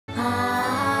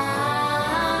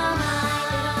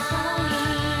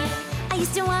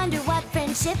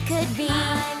friendship could be.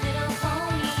 My Little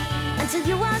Pony. Until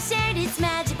you all shared its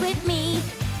magic with me.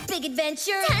 Big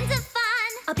adventure, tons of fun.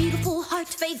 A beautiful heart,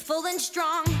 faithful and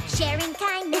strong. Sharing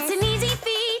kindness, it's an easy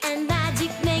feat. And magic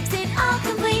makes it all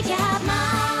complete. You have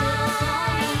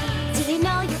mine. Did you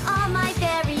know you're all my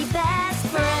very best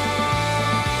friends?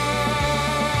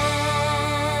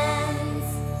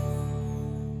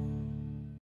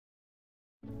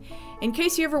 In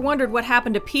case you ever wondered what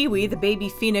happened to Pee-wee, the baby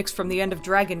phoenix from the end of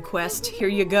Dragon Quest, here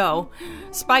you go.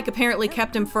 Spike apparently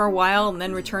kept him for a while and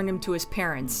then returned him to his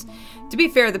parents. To be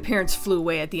fair, the parents flew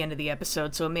away at the end of the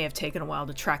episode, so it may have taken a while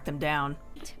to track them down.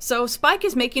 So Spike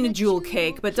is making a jewel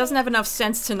cake, but doesn't have enough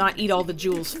sense to not eat all the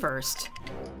jewels first.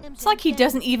 It's like he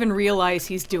doesn't even realize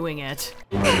he's doing it.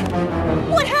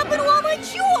 What happened to all my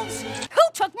jewels? Who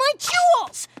took my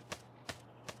jewels?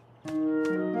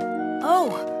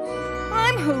 Oh,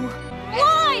 I'm who?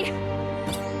 Why?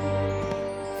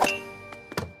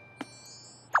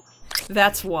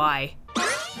 That's why.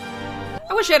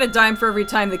 I wish I had a dime for every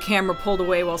time the camera pulled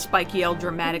away while Spike yelled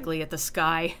dramatically at the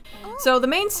sky. So the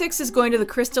main six is going to the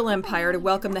Crystal Empire to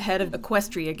welcome the head of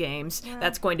Equestria Games.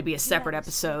 That's going to be a separate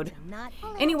episode.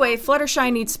 Anyway,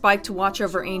 Fluttershy needs Spike to watch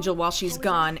over Angel while she's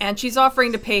gone, and she's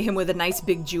offering to pay him with a nice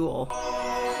big jewel.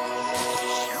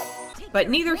 But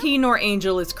neither he nor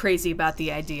Angel is crazy about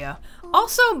the idea.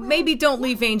 Also, maybe don't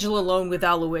leave Angel alone with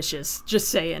Aloysius, just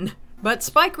saying. But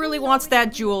Spike really wants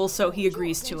that jewel, so he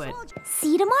agrees to it.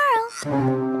 See you tomorrow.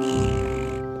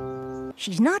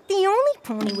 She's not the only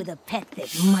pony with a pet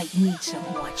that might need some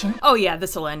watching. Oh yeah,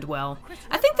 this'll end well.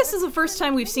 I think this is the first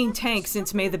time we've seen Tank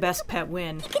since May the Best Pet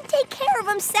win. He can take care of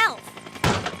himself.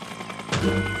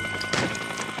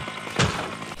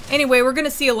 Anyway, we're gonna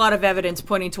see a lot of evidence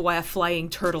pointing to why a flying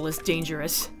turtle is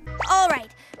dangerous. All right,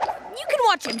 you can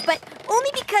watch him, but only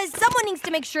because someone needs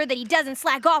to make sure that he doesn't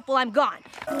slack off while I'm gone.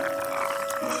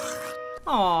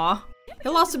 Aww.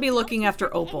 He'll also be looking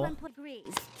after Opal.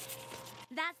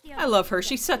 I love her,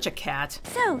 she's such a cat.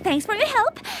 So, thanks for your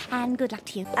help, and good luck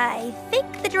to you. I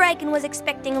think the dragon was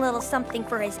expecting a little something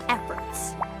for his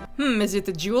efforts. Is it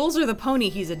the jewels or the pony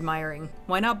he's admiring?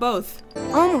 Why not both?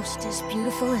 Almost as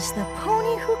beautiful as the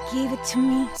pony who gave it to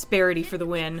me. Sparity for the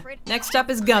win. Next up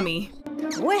is Gummy.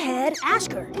 Go ahead,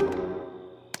 ask her. Of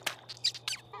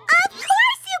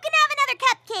course you can have another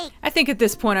cupcake! I think at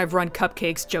this point I've run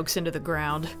Cupcake's jokes into the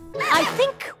ground. I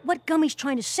think what Gummy's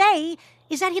trying to say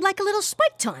is that he'd like a little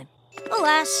Spike time.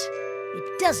 Alas,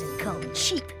 it doesn't come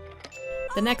cheap.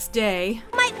 The next day...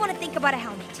 Might want to think about a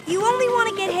helmet. You only want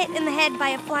to get hit in the head by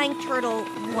a flying turtle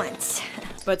once.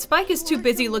 But Spike is too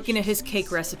busy looking at his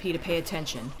cake recipe to pay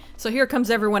attention. So here comes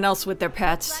everyone else with their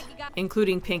pets,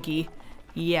 including Pinky.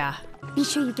 Yeah. Be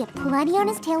sure you get plenty on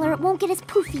his tail or it won't get as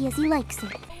poofy as he likes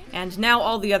it. And now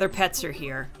all the other pets are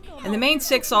here. And the main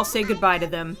six all say goodbye to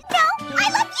them. No,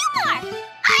 I love you more!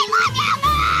 I love you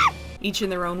more! Each in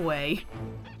their own way.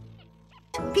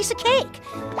 Piece of cake.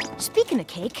 Speaking of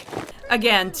cake...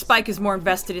 Again, Spike is more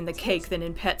invested in the cake than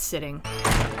in pet sitting.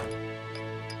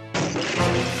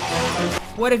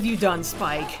 What have you done,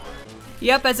 Spike?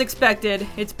 Yep, as expected,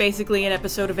 it's basically an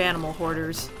episode of Animal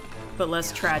Hoarders, but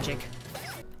less tragic.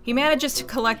 He manages to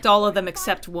collect all of them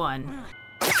except one.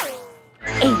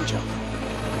 Angel.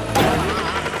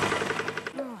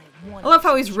 I love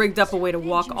how he's rigged up a way to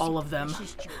walk all of them.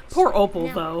 Poor Opal,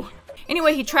 though.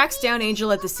 Anyway, he tracks down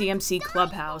Angel at the CMC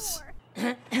clubhouse.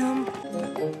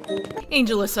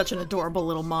 Angel is such an adorable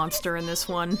little monster in this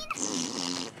one.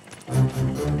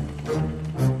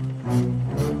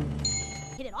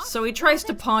 So he tries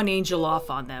to pawn Angel off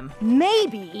on them.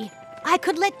 Maybe I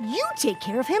could let you take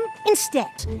care of him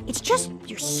instead. It's just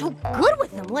you're so good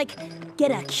with them. Like,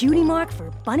 get a cutie mark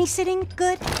for bunny sitting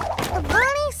good. A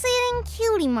bunny sitting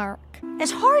cutie mark.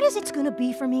 As hard as it's gonna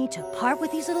be for me to part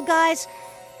with these little guys,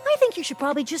 I think you should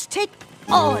probably just take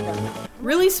all of them.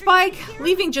 Really, Spike?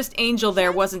 Leaving just Angel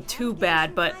there wasn't too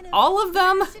bad, but all of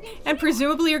them? And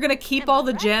presumably you're gonna keep all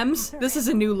the gems? This is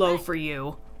a new low for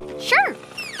you. Sure.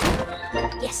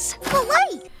 Yes.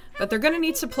 Polite. But they're gonna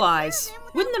need supplies.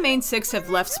 Wouldn't the main six have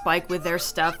left Spike with their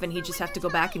stuff and he'd just have to go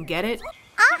back and get it?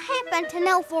 I happen to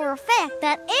know for a fact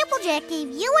that Applejack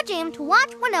gave you a gem to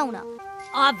watch Winona.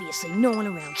 Obviously, no one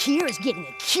around here is getting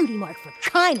a cutie mark for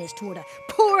kindness toward a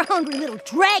poor, hungry little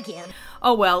dragon.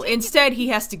 Oh well, instead he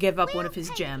has to give up one of his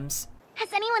gems.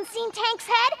 Has anyone seen Tank's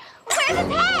head? Where's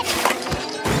his head?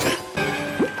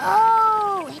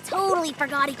 Oh, he totally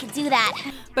forgot he could do that.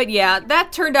 But yeah,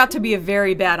 that turned out to be a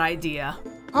very bad idea.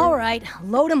 All right,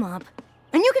 load him up.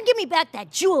 And you can give me back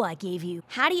that jewel I gave you.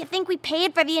 How do you think we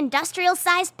paid for the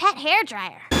industrial-sized pet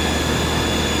hairdryer?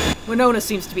 Winona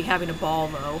seems to be having a ball,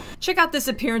 though. Check out this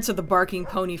appearance of the barking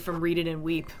pony from Read It and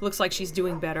Weep. Looks like she's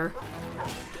doing better.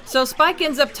 So Spike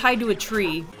ends up tied to a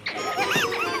tree.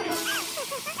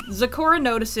 Zecora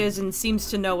notices and seems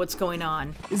to know what's going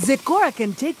on. Zecora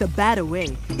can take the bat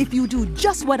away if you do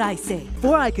just what I say,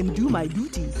 for I can do my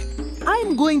duty.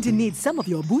 I'm going to need some of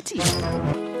your booty.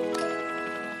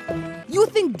 You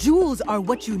think jewels are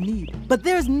what you need, but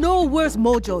there's no worse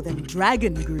mojo than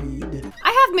dragon greed.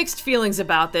 I have mixed feelings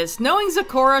about this. Knowing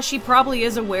Zecora, she probably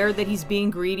is aware that he's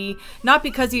being greedy, not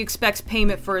because he expects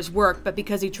payment for his work, but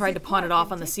because he tried to pawn it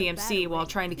off on the CMC while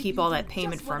trying to keep all that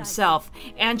payment for himself,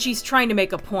 and she's trying to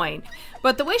make a point.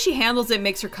 But the way she handles it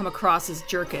makes her come across as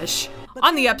jerkish.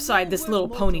 On the upside, this little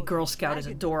pony Girl Scout is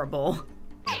adorable.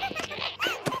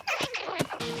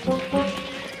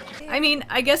 I mean,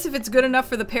 I guess if it's good enough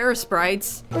for the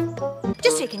Parasprites.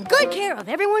 Just taking good care of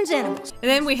everyone's animals. And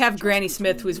then we have Granny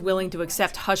Smith, who is willing to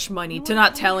accept hush money to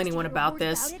not tell anyone about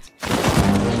this.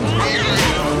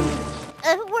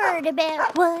 A word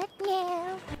about what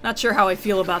now? Not sure how I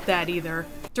feel about that either.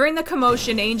 During the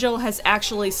commotion, Angel has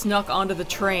actually snuck onto the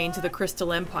train to the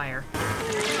Crystal Empire.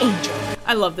 Angel.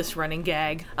 I love this running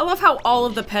gag. I love how all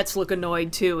of the pets look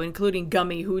annoyed too, including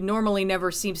Gummy, who normally never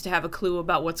seems to have a clue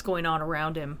about what's going on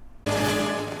around him.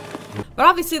 But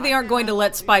obviously they aren't going to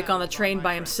let Spike on the train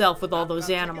by himself with all those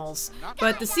animals.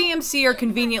 But the CMC are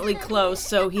conveniently close,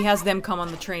 so he has them come on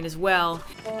the train as well.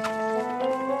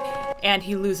 And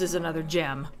he loses another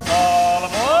gem. All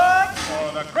aboard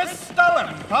for the Crystal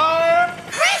Empire!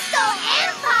 Crystal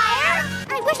Empire?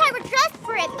 I wish I were dressed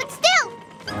for it, but still!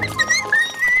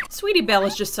 Sweetie Belle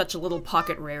is just such a little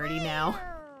pocket rarity now.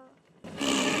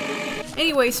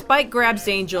 Anyway, Spike grabs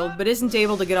Angel, but isn't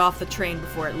able to get off the train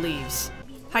before it leaves.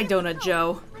 Hi, Donut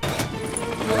Joe.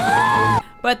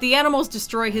 But the animals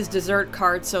destroy his dessert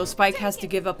cart, so Spike has to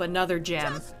give up another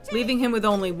gem, leaving him with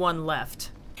only one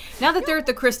left. Now that they're at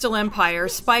the Crystal Empire,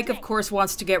 Spike of course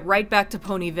wants to get right back to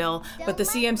Ponyville, but the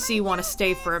CMC want to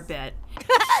stay for a bit.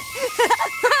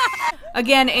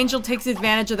 Again, Angel takes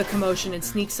advantage of the commotion and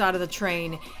sneaks out of the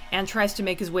train, and tries to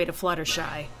make his way to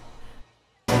Fluttershy.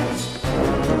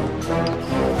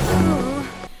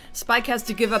 Spike has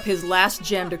to give up his last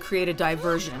gem to create a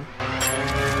diversion.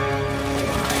 Oh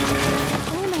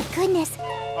my goodness.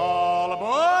 All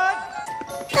aboard!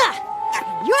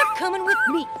 And you're coming with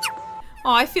me.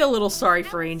 Oh, I feel a little sorry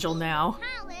for Angel now.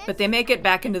 But they make it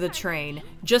back into the train,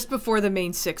 just before the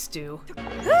main six do.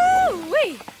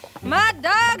 Ooh-wee! My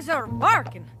dogs are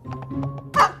barking.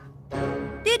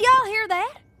 Did y'all hear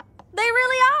that? They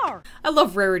really are. I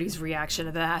love Rarity's reaction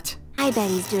to that. I bet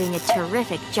he's doing a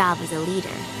terrific job as a leader.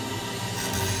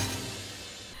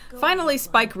 Finally,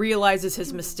 Spike realizes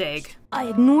his mistake. I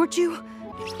ignored you.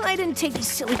 I didn't take these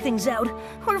silly things out,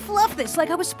 or fluff this like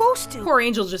I was supposed to. Poor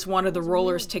Angel just wanted the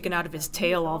rollers taken out of his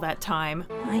tail all that time.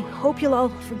 I hope you'll all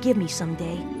forgive me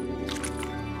someday.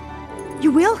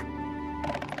 You will?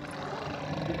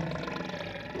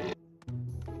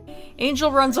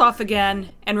 Angel runs off again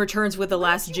and returns with the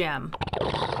last gem.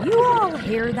 You all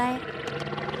hear that?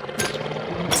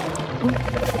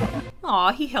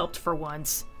 Aw, he helped for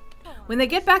once. When they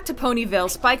get back to Ponyville,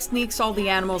 Spike sneaks all the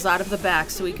animals out of the back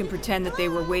so he can pretend that they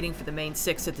were waiting for the main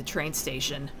six at the train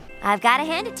station. I've got to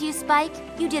hand it to you, Spike.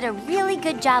 You did a really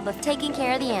good job of taking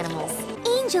care of the animals.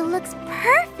 Angel looks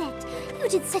perfect. You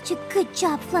did such a good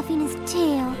job fluffing his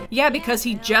tail. Yeah, because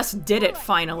he just did it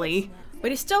finally.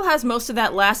 But he still has most of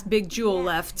that last big jewel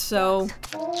left, so...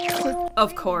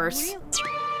 Of course.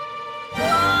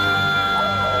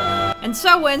 And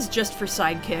so ends Just for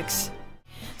Sidekicks.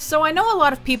 So I know a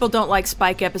lot of people don't like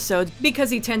Spike episodes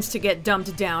because he tends to get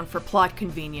dumbed down for plot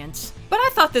convenience. But I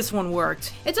thought this one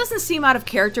worked. It doesn't seem out of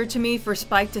character to me for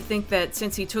Spike to think that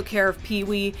since he took care of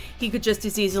Pee-wee, he could just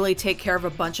as easily take care of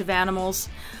a bunch of animals.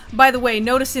 By the way,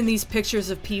 notice in these pictures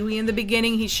of Pee-wee in the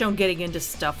beginning, he's shown getting into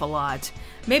stuff a lot.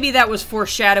 Maybe that was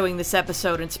foreshadowing this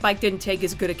episode and Spike didn't take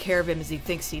as good a care of him as he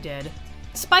thinks he did.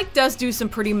 Spike does do some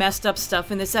pretty messed up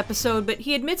stuff in this episode, but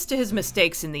he admits to his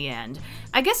mistakes in the end.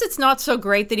 I guess it's not so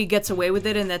great that he gets away with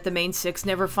it and that the main six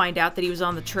never find out that he was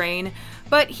on the train,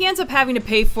 but he ends up having to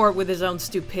pay for it with his own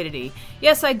stupidity.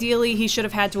 Yes, ideally, he should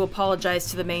have had to apologize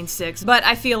to the main six, but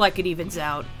I feel like it evens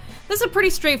out. This is a pretty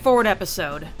straightforward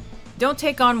episode. Don't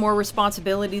take on more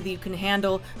responsibility than you can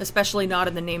handle, especially not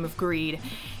in the name of greed.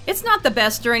 It's not the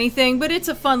best or anything, but it's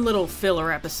a fun little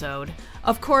filler episode.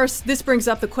 Of course, this brings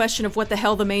up the question of what the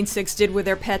hell the main six did with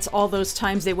their pets all those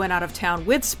times they went out of town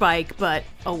with Spike, but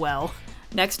oh well.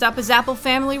 Next up is Apple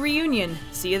Family Reunion.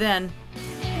 See you then.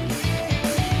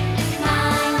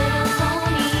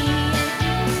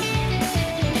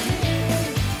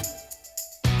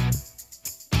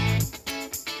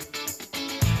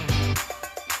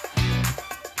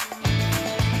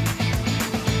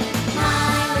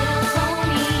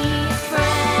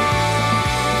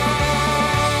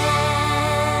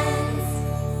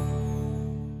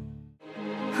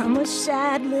 a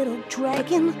sad little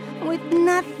dragon with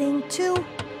nothing to.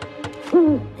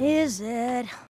 Is it?